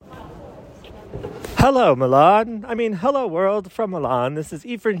Hello, Milan. Hello, world from Milan. This is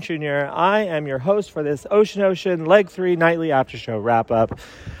Ephraim Jr. I am your host for this Ocean Leg 3 nightly after show wrap-up.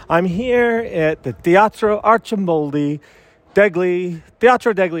 I'm here at the Teatro degli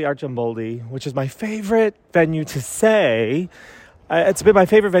Arcimboldi, which is my favorite venue to say. It's been my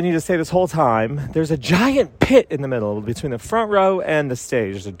favorite venue to say this whole time. There's a giant pit in the middle between the front row and the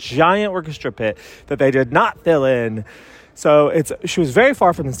stage. There's a giant orchestra pit that they did not fill in. So she was very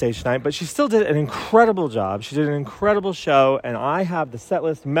far from the stage tonight, but she still did an incredible job. She did an incredible show, and I have the set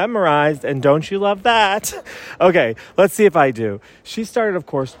list memorized, and don't you love that? Okay, let's see if I do. She started, of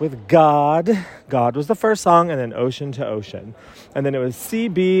course, with God. God was the first song, and then Ocean to Ocean. And then it was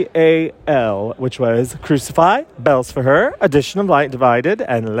CBAL, which was Crucify, Bells for Her, Addition of Light Divided,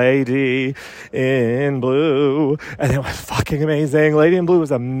 and Lady in Blue. And it was fucking amazing. Lady in Blue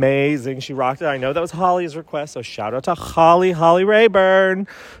was amazing. She rocked it. I know that was Holly's request, so shout out to Holly Rayburn,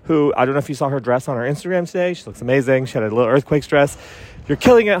 who, I don't know if you saw her dress on her Instagram today. She looks amazing. She had a little Earthquakes dress. You're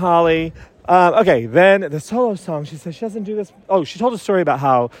killing it, Holly. Okay, then the solo song, she said she doesn't do this. Oh, she told a story about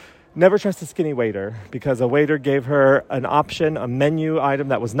how never trust a skinny waiter because a waiter gave her an option, a menu item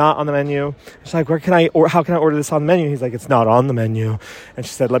that was not on the menu. She's like, how can I order this on the menu? He's like, it's not on the menu. And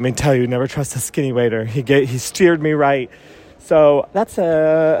she said, let me tell you, never trust a skinny waiter. He steered me right. So that's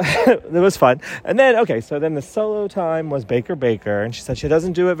it was fun. And then, so then the solo time was Baker, and she said she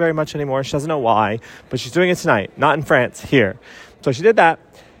doesn't do it very much anymore. She doesn't know why, but she's doing it tonight, not in France, here. So she did that.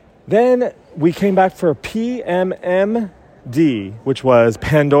 Then we came back for PMMD, which was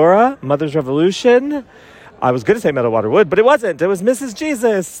Pandora, Mother's Revolution. I was going to say Metal Water Wood, but it wasn't. It was Mrs.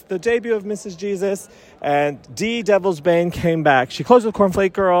 Jesus, the debut of Mrs. Jesus. And D, Devil's Bane, came back. She closed with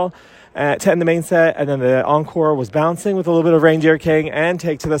Cornflake Girl to end the main set, and then the encore was Bouncing with a little bit of Reindeer King and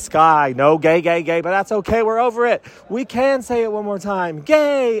Take to the Sky. No gay, but that's okay. We're over it. We can say it one more time.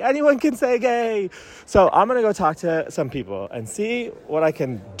 Gay. Anyone can say gay. So I'm going to go talk to some people and see what I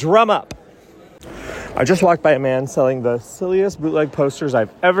can drum up. I just walked by a man selling the silliest bootleg posters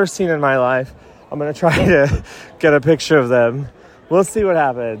I've ever seen in my life. I'm going to try to get a picture of them. We'll see what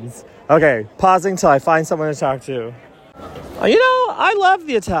happens. Okay, pausing till I find someone to talk to. I love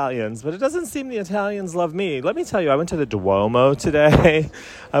the Italians, but it doesn't seem the Italians love me. Let me tell you, I went to the Duomo today.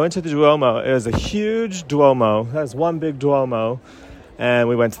 I went to the Duomo. It was a huge Duomo. That was one big Duomo. And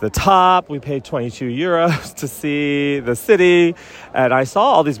we went to the top. We paid 22 euros to see the city. And I saw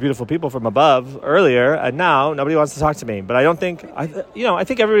all these beautiful people from above earlier. And now nobody wants to talk to me. But I think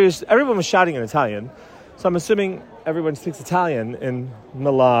everyone was shouting in Italian. So I'm assuming everyone speaks Italian in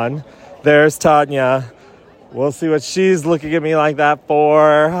Milan. There's Tanya. We'll see what she's looking at me like that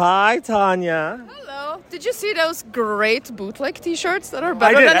for. Hi, Tanya. Hello. Did you see those great bootleg t-shirts that are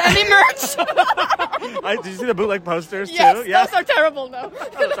better than any merch? Did you see the bootleg posters too? Yes, those are terrible now.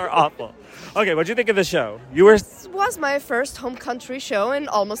 Those are awful. Okay, what'd you think of the show? This was my first home country show in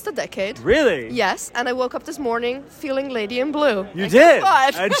almost a decade. Really? Yes, and I woke up this morning feeling Lady in Blue. You did?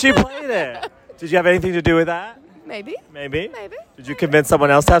 And she played it. Did you have anything to do with that? Maybe. Did you convince someone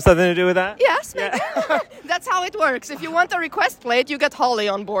else to have something to do with that? Yes, maybe. Yeah. That's how it works. If you want a request plate, you get Holly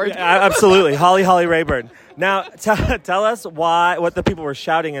on board. Yeah, absolutely. Holly Rayburn. Now, tell us what the people were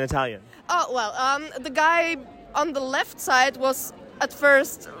shouting in Italian. Oh, well, the guy on the left side was at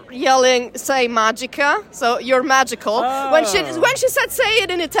first yelling, say magica, so you're magical. Oh. When she said say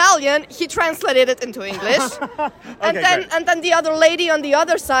it in Italian, he translated it into English. and then the other lady on the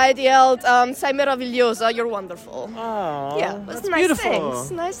other side yelled, sei meravigliosa, you're wonderful. Oh, yeah, that's beautiful.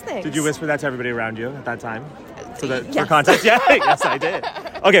 Nice things. Did you whisper that to everybody around you at that time? For context? Yeah, yes, I did.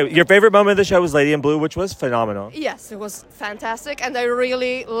 Okay, your favorite moment of the show was Lady in Blue, which was phenomenal. Yes, it was fantastic, and I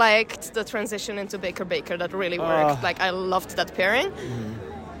really liked the transition into Baker. That really worked. I loved that pairing. Mm-hmm.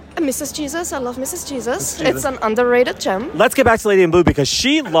 Mrs. Jesus, I love Mrs. Jesus. It's an underrated gem. Let's get back to Lady in Blue because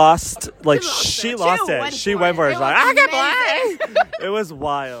she lost it. She went for it. She's like, I can play. It was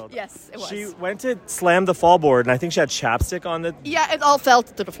wild. Yes, it was. She went to slam the fall board, and I think she had chapstick on the... Yeah, it all fell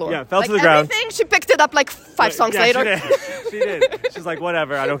to the floor. Yeah, it fell to the ground. Everything, she picked it up 5 songs later. She did. She's like,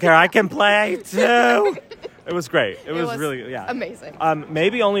 whatever, I don't care. I can play too. It was great. It was really amazing.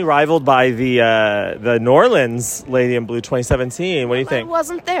 Maybe only rivaled by the New Orleans Lady in Blue 2017. What do you think? I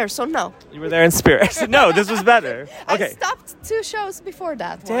wasn't there, so no. You were there in spirit. No, this was better. Okay. I stopped 2 shows before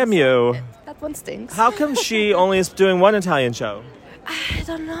that. Damn you. That one stinks. How come she only is doing one Italian show? I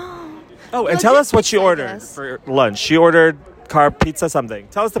don't know. Oh, and tell us what she ordered for lunch. She ordered carb pizza something.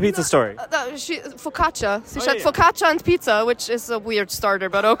 Tell us the pizza story. Focaccia. She said focaccia and pizza, which is a weird starter,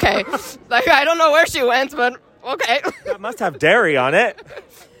 but okay. I don't know where she went, but okay. That must have dairy on it.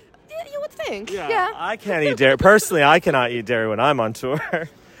 You would think. Yeah. I can't eat dairy. Personally, I cannot eat dairy when I'm on tour.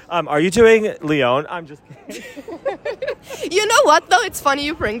 Are you doing Leon? I'm just kidding. You know what, though? It's funny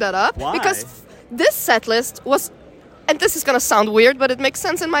you bring that up. Why? Because this set list was, and this is going to sound weird, but it makes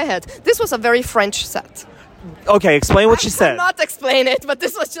sense in my head. This was a very French set. Okay, explain what she I said. cannot explain it, but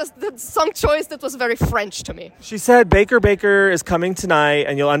this was just the song choice that was very French to me. She said Baker is coming tonight,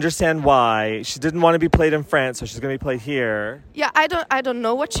 and you'll understand why. She didn't want to be played in France, so she's going to be played here. Yeah, I don't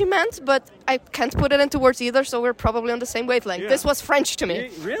know what she meant, but I can't put it into words either, so we're probably on the same wavelength. Yeah. This was French to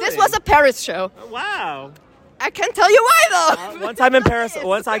me. Really? This was a Paris show. Oh, wow. I can't tell you why, though. Once I'm in Paris,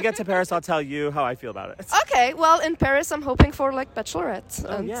 once I get to Paris, I'll tell you how I feel about it. Okay, well, in Paris, I'm hoping for, like, Bachelorette.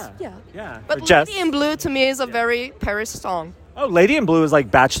 Oh, and, yeah. But Jess. Lady in Blue, to me, is a very Paris song. Oh, Lady in Blue is like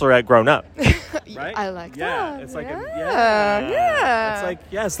Bachelorette grown up. Right? I like Yeah, that. it's like yeah. It's like,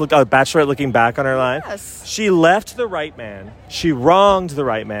 yes, look, a Bachelorette looking back on her life. Yes. She left the right man. She wronged the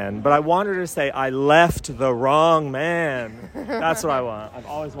right man. But I want her to say, I left the wrong man. That's what I want. I've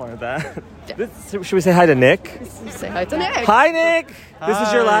always wanted that. Yeah. Should we say hi to Nick? Say hi to Nick. Hi, Nick. This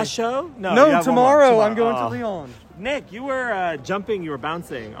is your Hi. last show? You No, have one tomorrow more. I'm going to Oh. Leon. Nick, you were jumping, you were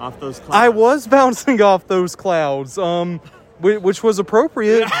bouncing off those clouds. I was bouncing off those clouds, which was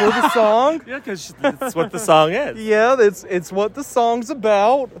appropriate for the song. Yeah, because that's what the song is. Yeah, it's what the song's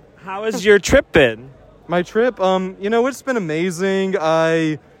about. How has your trip been? My trip, it's been amazing.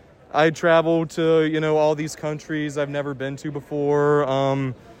 I traveled to, all these countries I've never been to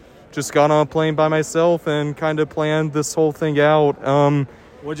before. Just got on a plane by myself and kind of planned this whole thing out.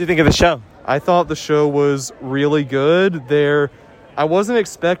 What'd you think of the show? I thought the show was really good. I wasn't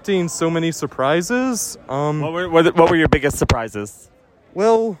expecting so many surprises. What were your biggest surprises?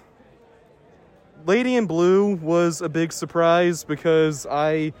 Well, Lady in Blue was a big surprise because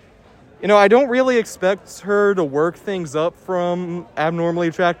I don't really expect her to work things up from Abnormally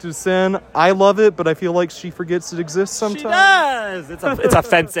Attracted to Sin. I love it, but I feel like she forgets it exists sometimes. She does. It's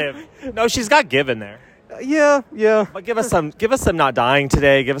offensive. No, she's got give in there. Yeah. But give us some Not Dying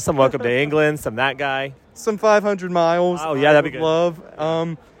Today. Give us some Welcome to England, some That Guy. Some 500 Miles. Oh, yeah, that'd be good. Love.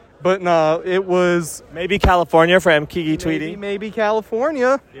 But no, it was Maybe California for M. Kiki Tweety. maybe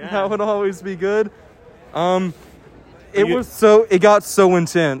California. Yeah. That would always be good. It got so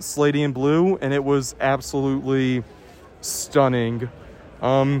intense, Lady in Blue, and it was absolutely stunning.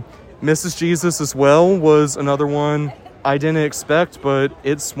 Mrs. Jesus as well was another one I didn't expect, but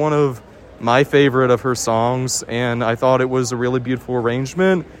it's one of my favorite of her songs, and I thought it was a really beautiful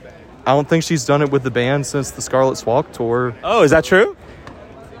arrangement. I don't think she's done it with the band since the Scarlet's Walk tour. Oh, is that true?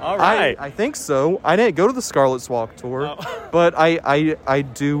 All right. I think so. I didn't go to the Scarlet's Walk tour, but I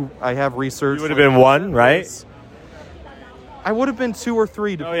have research. You would have been one, right? I would have been 2 or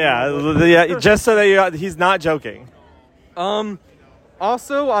 3. Oh, yeah. Just so that he's not joking.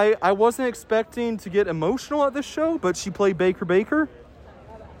 Also, I wasn't expecting to get emotional at this show, but she played Baker.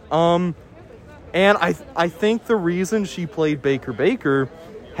 And I think the reason she played Baker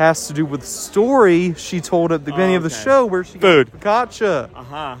has to do with the story she told at the beginning of the show where she got the focaccia.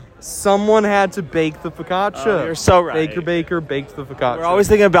 Uh-huh. Someone had to bake the focaccia. Oh, you're so right. Baker baked the focaccia. We're always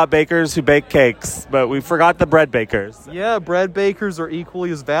thinking about bakers who bake cakes, but we forgot the bread bakers. Yeah, bread bakers are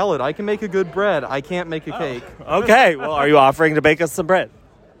equally as valid. I can make a good bread. I can't make a cake. Okay, well, are you offering to bake us some bread?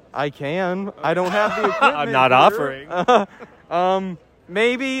 I can. I don't have the equipment. I'm not here. offering.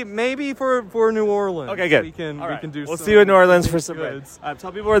 Maybe for New Orleans. Okay, good. We can All right. do. We'll some see you in New Orleans for some bread. goods.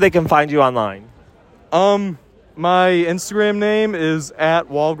 Tell people where they can find you online. My Instagram name is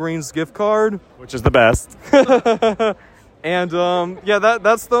 @Walgreens gift card, Which is the best. and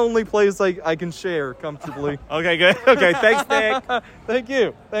that's the only place I can share comfortably. Okay, good. Okay, thanks, Nick. Thank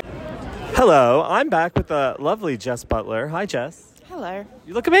you. Hello, I'm back with the lovely Jess Butler. Hi, Jess. Hello.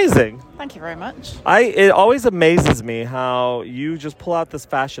 You look amazing. Thank you very much. It always amazes me how you just pull out this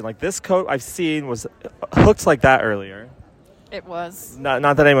fashion. Like this coat I've seen was hooked like that earlier. It was. Not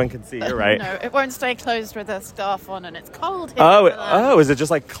that anyone can see. You're right. No, it won't stay closed with a scarf on, and it's cold here. in Milan. Oh, is it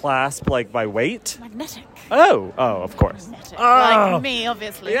just like clasp like by weight? Magnetic. Oh, of course. Magnetic. Oh. Like me,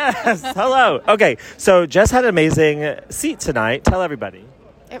 obviously. Yes. Hello. Okay, so Jess had an amazing seat tonight. Tell everybody.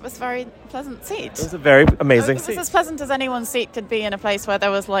 It was a very pleasant seat. It was a very amazing It was seat. as pleasant as anyone's seat could be in a place where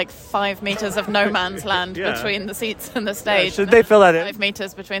there was like 5 meters of no man's land Yeah. between the seats and the stage. should they fill that in? 5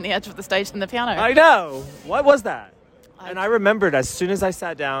 meters between the edge of the stage and the piano. I know. What was that? And I remembered as soon as I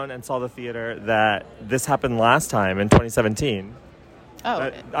sat down and saw the theater that this happened last time in 2017.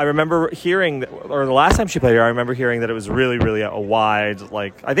 Oh, I remember hearing, or the last time she played here, I remember hearing that it was really, really a wide,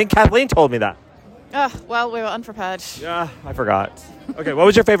 I think Kathleen told me that. well, we were unprepared. Yeah, I forgot. Okay, what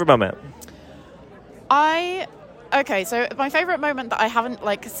was your favorite moment? I Okay, so my favourite moment that I haven't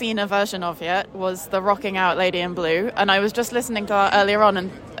seen a version of yet was the rocking out Lady in Blue, and I was just listening to that earlier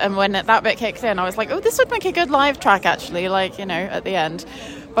on, and when that bit kicked in, I was like, oh, this would make a good live track actually, at the end.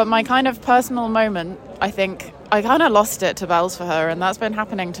 But my kind of personal moment, I think, I kind of lost it to Bells for Her, and that's been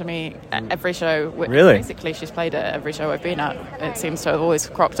happening to me at every show. Really? Basically, she's played it at every show I've been at. It seems to have always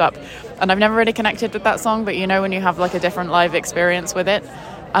cropped up. And I've never really connected with that song, but when you have a different live experience with it,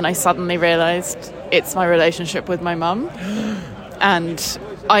 and I suddenly realised it's my relationship with my mum. And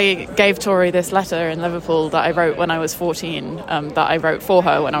I gave Tori this letter in Liverpool that I wrote when I was 14, that I wrote for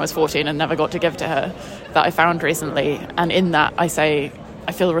her when I was 14 and never got to give to her, that I found recently. And in that I say,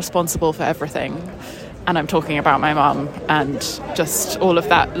 I feel responsible for everything, and I'm talking about my mum, and just all of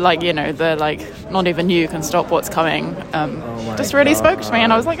that, not even you can stop what's coming, just really spoke to me,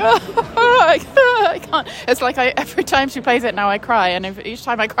 and I was like, I can't. It's every time she plays it now I cry, and each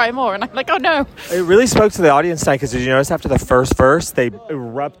time I cry more, and I'm like, oh no. It really spoke to the audience tonight, because did you notice after the first verse they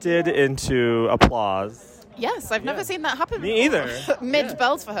erupted into applause? Yes, I've never seen that happen. Me either.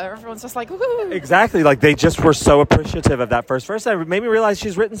 Mid-Bells for Her, everyone's just like, woo. Exactly. They just were so appreciative of that first verse. It made me realize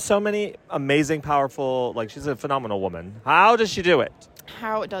she's written so many amazing, powerful, she's a phenomenal woman. How does she do it?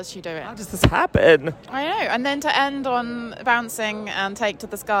 How does she do it? How does this happen? I know. And then to end on bouncing and take to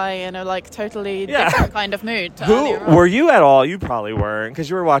the sky in a totally different kind of mood. Who were you at all? You probably weren't, because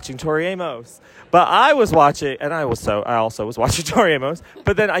you were watching Tori Amos. But I was watching, and I also was watching Tori Amos.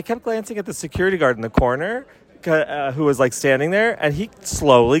 But then I kept glancing at the security guard in the corner, who was standing there, and he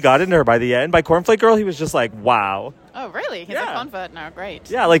slowly got into her by the end. By Cornflake Girl, he was just like, wow. Oh, really? He's a convert now. Great.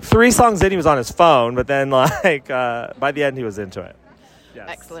 Yeah, 3 songs in, he was on his phone, but then by the end, he was into it. Yes.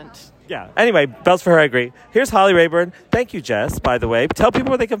 Excellent. Yeah. Anyway, Bells for Her, I agree. Here's Holly Rayburn. Thank you, Jess, by the way. Tell people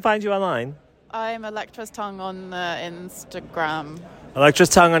where they can find you online. I'm Electra's Tongue on Instagram. Electra's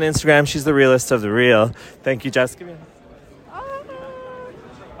Tongue on Instagram. She's the realest of the real. Thank you, Jess. Give me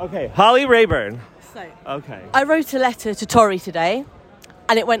Okay, Holly Rayburn. Okay. I wrote a letter to Tori today,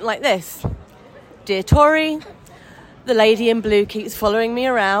 and it went like this. Dear Tori, the lady in blue keeps following me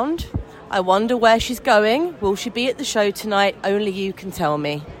around. I wonder where she's going. Will she be at the show tonight? Only you can tell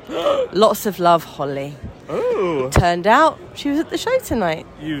me. Lots of love, Holly. Ooh. Turned out she was at the show tonight.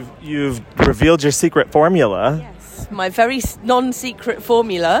 You've revealed your secret formula. Yes, my very non-secret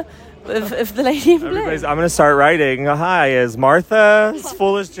formula of the lady in blue. I'm going to start writing. Hi, is Martha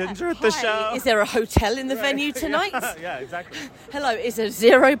Foolish Ginger at the show? Is there a hotel in the venue tonight? Yeah, exactly. Hello, is there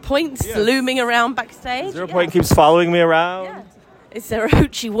 0 points looming around backstage? 0 Point keeps following me around. Yeah. Is there a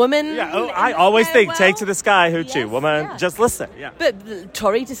hoochie woman? Yeah, I always think, take to the sky, hoochie woman. Yeah. Just listen. Yeah. But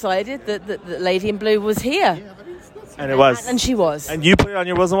Tori decided that the lady in blue was here. And it was. And she was. And you put it on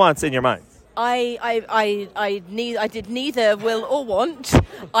your wills and wants in your mind. I did neither will or want.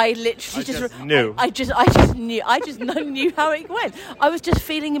 I literally just knew. I just knew. I just knew how it went. I was just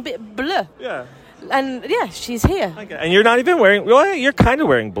feeling a bit bleh. Yeah. And yeah, she's here. Okay. And you're not even wearing. Well, you're kind of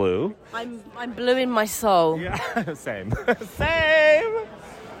wearing blue. I'm blue in my soul. Yeah. Same. Same.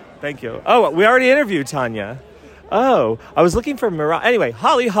 Thank you. Oh, we already interviewed Tanya. Oh, I was looking for Mariah. Anyway,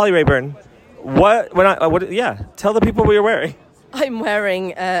 Holly Rayburn. Tell the people what you're wearing. I'm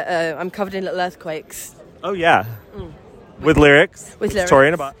wearing. I'm covered in little earthquakes. Oh yeah. With lyrics. With lyrics. Tori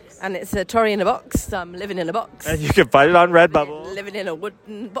in a box. And it's a Tori in a box. I'm living in a box. And you can find it on Redbubble. Living in a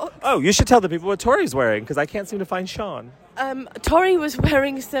wooden box. Oh, you should tell the people what Tori's wearing, because I can't seem to find Sean. Tori was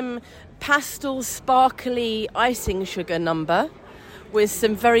wearing some pastel sparkly icing sugar number with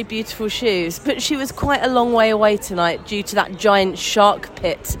some very beautiful shoes, but she was quite a long way away tonight due to that giant shark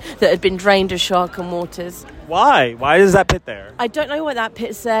pit that had been drained of shark and waters. Why? Why is that pit there? I don't know why that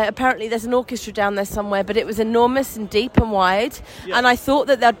pit's there. Apparently there's an orchestra down there somewhere, but it was enormous and deep and wide. Yeah. And I thought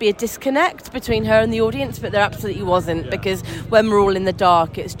that there'd be a disconnect between her and the audience, but there absolutely wasn't, because when we're all in the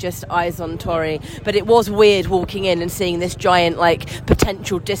dark, it's just eyes on Tori. But it was weird walking in and seeing this giant,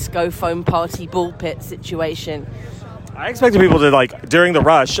 potential disco foam party ball pit situation. I expected people to, during the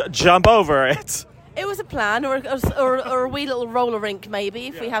rush, jump over it. It was a plan, or a wee little roller rink, maybe,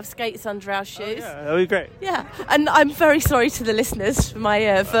 if we have skates under our shoes. Yeah, that would be great. Yeah, and I'm very sorry to the listeners for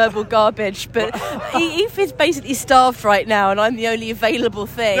my verbal garbage, but Eve is basically starved right now, and I'm the only available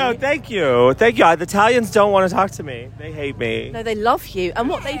thing. No, thank you. Thank you. The Italians don't want to talk to me. They hate me. No, they love you. And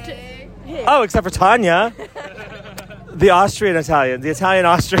what they do... Here. Oh, except for Tanya. The Austrian Italians. The Italian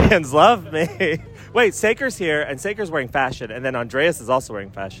Austrians love me. Wait, Saker's here, and Saker's wearing fashion, and then Andreas is also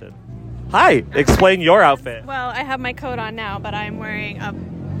wearing fashion. Hi, explain your outfit. Well, I have my coat on now, but I'm wearing a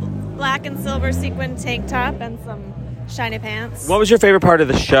black and silver sequin tank top and some shiny pants. What was your favorite part of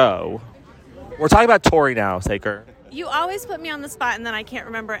the show? We're talking about Tori now, Saker. You always put me on the spot, and then I can't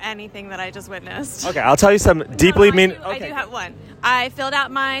remember anything that I just witnessed. Okay, I'll tell you some deeply mean. I do have one. I filled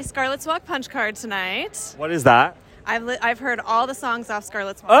out my Scarlet's Walk punch card tonight. What is that? I've heard all the songs off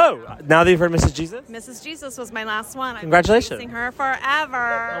Scarlet's Walk. Oh, now that you've heard Mrs. Jesus? Mrs. Jesus was my last one. Congratulations. I've been her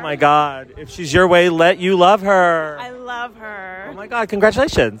forever. Oh my God. If she's your way, let you love her. I love her. Oh my God,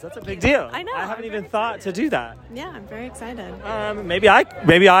 congratulations. That's a big deal. I know. I haven't even thought to do that. Yeah, I'm very excited. Maybe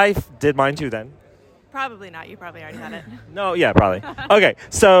I did mine too then. Probably not. You probably already had it. No, yeah, probably. Okay,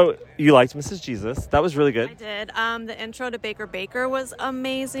 so you liked Mrs. Jesus. That was really good. I did. The intro to Baker Baker was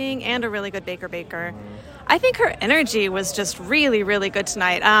amazing, and a really good Baker Baker. I think her energy was just really, really good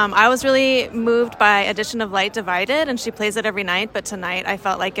tonight. I was really moved by Addition of Light Divided, and she plays it every night, but tonight I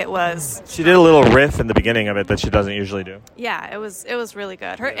felt like it was... She did a little riff in the beginning of it that she doesn't usually do. Yeah, it was really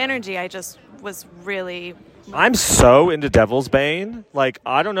good. Her energy, I just was really... I'm so into Devil's Bane. Like,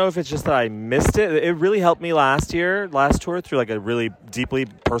 I don't know if it's just that I missed it. It really helped me last tour, through like a really deeply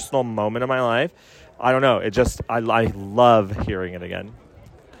personal moment of my life. I don't know. I love hearing it again.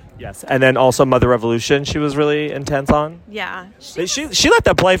 Yes. And then also Mother Revolution, she was really intense on. Yeah. She let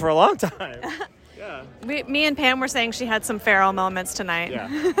that play for a long time. Yeah. Me and Pam were saying she had some feral moments tonight. Yeah.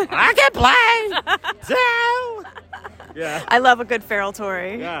 I can play. Yeah. I love a good feral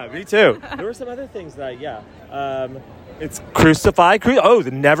Tory. Yeah, me too. There were some other things that, it's Crucify. The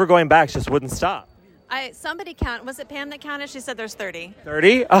Never Going Back just wouldn't stop. Somebody count. Was it Pam that counted? She said there's 30.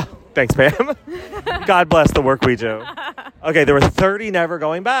 30? Oh, thanks, Pam. God bless the work we do. Okay, there were 30 Never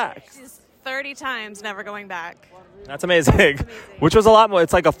Going Back. She's 30 times Never Going Back. That's amazing. Which was a lot more.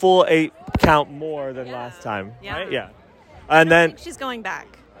 It's like a full 8 count more than last time. Yeah. Right? Yeah. And then... she's going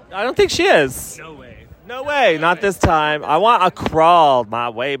back. I don't think she is. No way. Not this time. I want a crawl my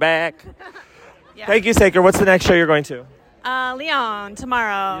way back. Yeah. Thank you, Saker. What's the next show you're going to? Leon,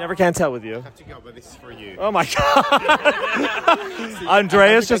 tomorrow. You never can tell with you. I have to go, but this is for you. Oh, my God.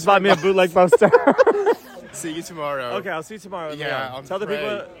 Andreas just bought me a bootleg poster. See you tomorrow. Okay, I'll see you tomorrow. Yeah, Tell the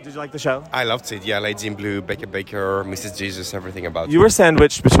people, did you like the show? I loved it. Yeah, Lady in Blue, Baker Baker, Mrs. Jesus, everything about it. You were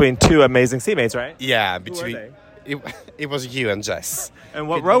sandwiched between two amazing seatmates, right? Yeah, Who were they? it was you and Jess. And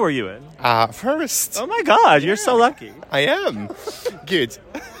what row were you in? First. Oh, my God. You're so lucky. I am. Good.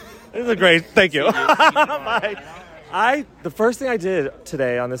 This is great. Thank you. Bye. The first thing I did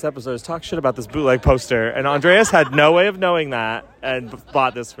today on this episode is talk shit about this bootleg poster, and Andreas had no way of knowing that and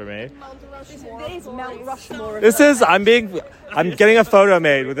bought this for me. This is I'm getting a photo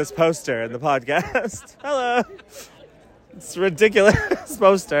made with this poster in the podcast. Hello. It's a ridiculous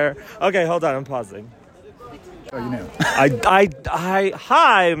poster. Okay, hold on, I'm pausing. Oh, you know.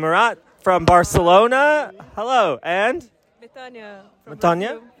 Hi, Murat from Barcelona. Hello, and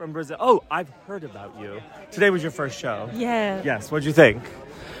Betania from Brazil. Oh, I've heard about you. Today was your first show. Yeah. Yes. What'd you think?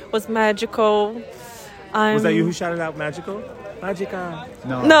 Was magical. Was that you who shouted out magical? Magica.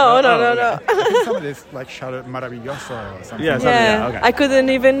 No. I think somebody like shouted maravilloso or something. Yeah, okay. I couldn't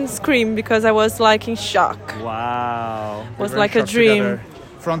even scream because I was like in shock. Wow. It was like a dream. Together.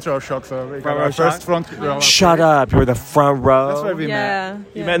 Front row shock, so we got row our first shock? front row. Shut up. You were the front row. That's where we met.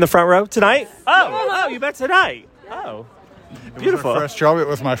 You met in the front row tonight? Oh, you met tonight. Oh. Beautiful. It was my first job. It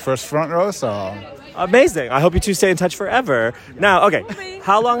was my first front row, so... Amazing. I hope you two stay in touch forever. Now, okay.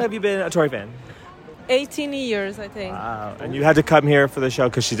 How long have you been a Tory fan? 18 years, I think. Wow. And you had to come here for the show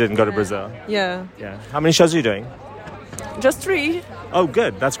because she didn't go to Brazil. Yeah. How many shows are you doing? Just 3. Oh,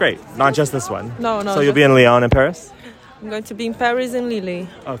 good. That's great. Not just this one. No. So you'll be in Lyon and Paris? I'm going to be in Paris and Lille.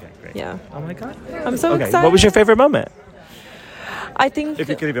 Okay, great. Yeah. Oh, my God. I'm so excited. What was your favorite moment? I think... If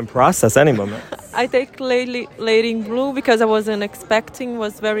you could even process any moment. I take Lady in Blue because I wasn't expecting.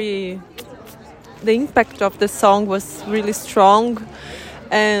 The impact of the song was really strong.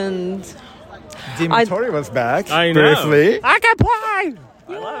 And... Demon Tory was back. I know. Briefly. I can play!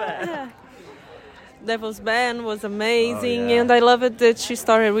 I love it. Yeah. Devil's Band was amazing. Oh, yeah. And I love it that she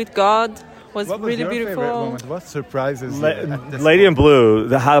started with God. Was What was really your beautiful. favorite moment? What surprises you? at this Lady point? in Blue,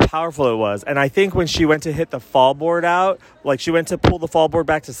 how powerful it was. And I think when she went to hit the fall board out, like she went to pull the fall board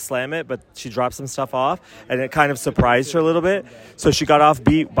back to slam it, but she dropped some stuff off, and it kind of surprised her a little bit. So she got off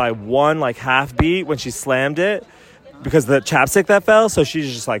beat by one, like half beat when she slammed it because the chapstick that fell. So she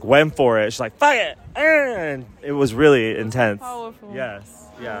just like went for it. She's like, fuck it. And it was really intense. Powerful. Yes.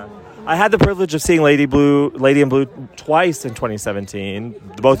 Yeah. I had the privilege of seeing Lady in Blue twice in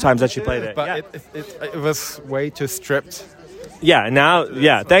 2017, both times that she played it. But Yeah. it was way too stripped. Yeah, now,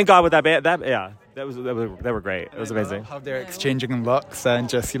 thank God with that band. They were great. It was amazing. How they're exchanging looks and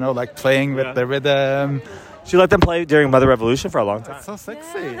just, like playing with the rhythm. She let them play during Mother Revolution for a long time. So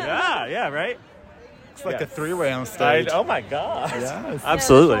sexy. Yeah, right? Looks like a three-way on stage. Oh my god. Yes.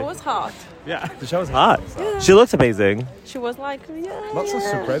 Absolutely. Yeah, the show was hot. Yeah, the show was hot. She looks amazing. She was like, Lots of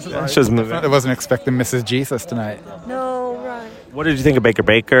surprises. She was moving. I wasn't expecting Mrs. Jesus tonight. No, right. What did you think of Baker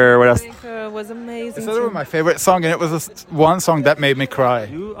Baker? What else? Baker was amazing. It's literally my favorite song, and it was one song that made me cry.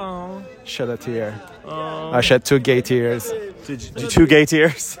 You Shed a tear. I shed 2 gay tears. Did you 2 gay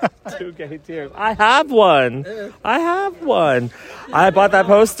tears? 2 gay tears. I have one. I bought that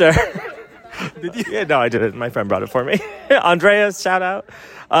poster. Did you? Yeah, no, I didn't. My friend brought it for me. Andreas, shout out.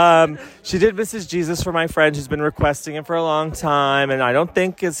 She did Mrs. Jesus for my friend who's been requesting it for a long time, and I don't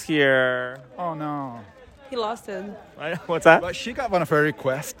think is here. Oh no. He lost it. What's that? But she got one of her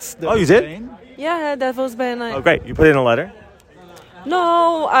requests. Oh, you did? Yeah, that was very nice. Oh, great. You put in a letter?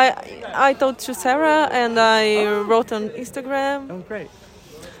 No, I talked to Sarah and I wrote on Instagram. Oh, great.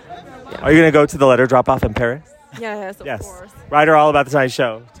 Are you going to go to the letter drop-off in Paris? Yes, of course. Write her all about the Tonight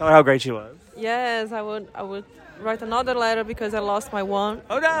Show. Tell her how great she was. Yes, I would write another letter because I lost my one.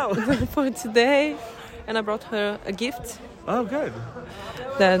 Oh, no. For today. And I brought her a gift. Oh, good.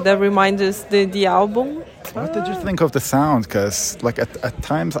 That reminds us the album. What did you think of the sound? Because like at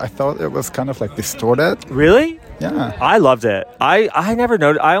times I thought it was kind of like distorted. Really? Yeah. I loved it. I never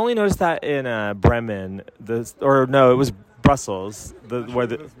noticed. I only noticed that in Bremen. It was Brussels.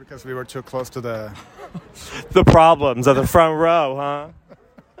 Because we were too close to the the problems of the front row, huh?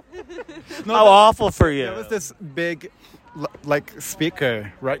 How awful for you. There was this big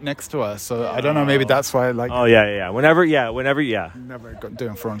speaker right next to us, so I don't know, maybe that's why Oh yeah. Whenever never got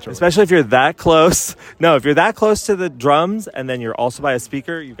doing front row. Especially if you're that close. No, if you're that close to the drums and then you're also by a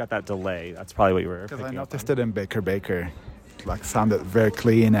speaker, you've got that delay. That's probably what you were. Because I noticed it in Baker Baker, sounded very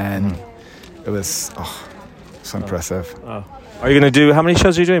clean and it was so impressive. Oh. Are you gonna do? How many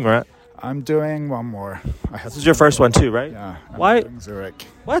shows are you doing, Murat? I'm doing one more. This is your first one too, right? Yeah. Why? Zurich.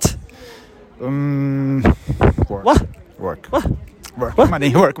 What? Work. What? Work. What? Work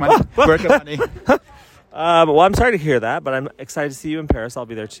money. Work money. Work money. Well, I'm sorry to hear that, but I'm excited to see you in Paris. I'll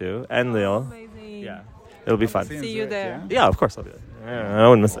be there too, and Lille. Amazing. Yeah, it'll be fun. See you there. Yeah, of course I'll be there. I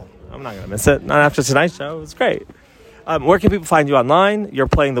wouldn't miss it. I'm not gonna miss it. Not after tonight's show. It was great. Where can people find you online? You're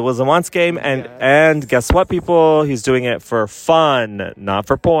playing the Wills and Wants game, and guess what, people? He's doing it for fun, not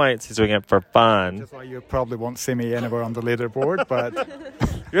for points. He's doing it for fun. That's why you probably won't see me anywhere on the leaderboard, but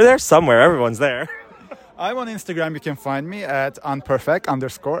you're there somewhere. Everyone's there. I'm on Instagram. You can find me at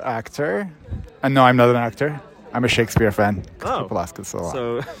unperfect_actor. And no, I'm not an actor. I'm a Shakespeare fan. People ask us a lot.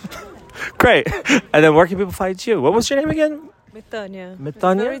 So, great. And then where can people find you? What was your name again? Betania.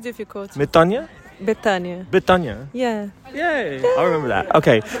 Betania? Very difficult. Betania? Betania. Betania. Yeah. Yay. I'll remember that.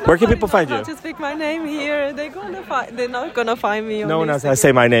 Okay. Where can people find you? How to speak my name here? They're not gonna find me. No one else has to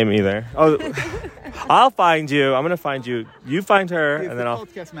say my name either. Oh, I'll find you. I'm gonna find you. You find her, and then I'll.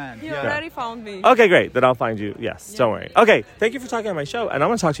 You already found me. Okay, great. Then I'll find you. Yes. Don't worry. Okay. Thank you for talking on my show, and I'm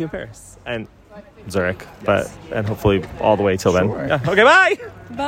gonna talk to you in Paris and Zurich, and hopefully all the way till then. Sure. Yeah. Okay. Bye. Bye.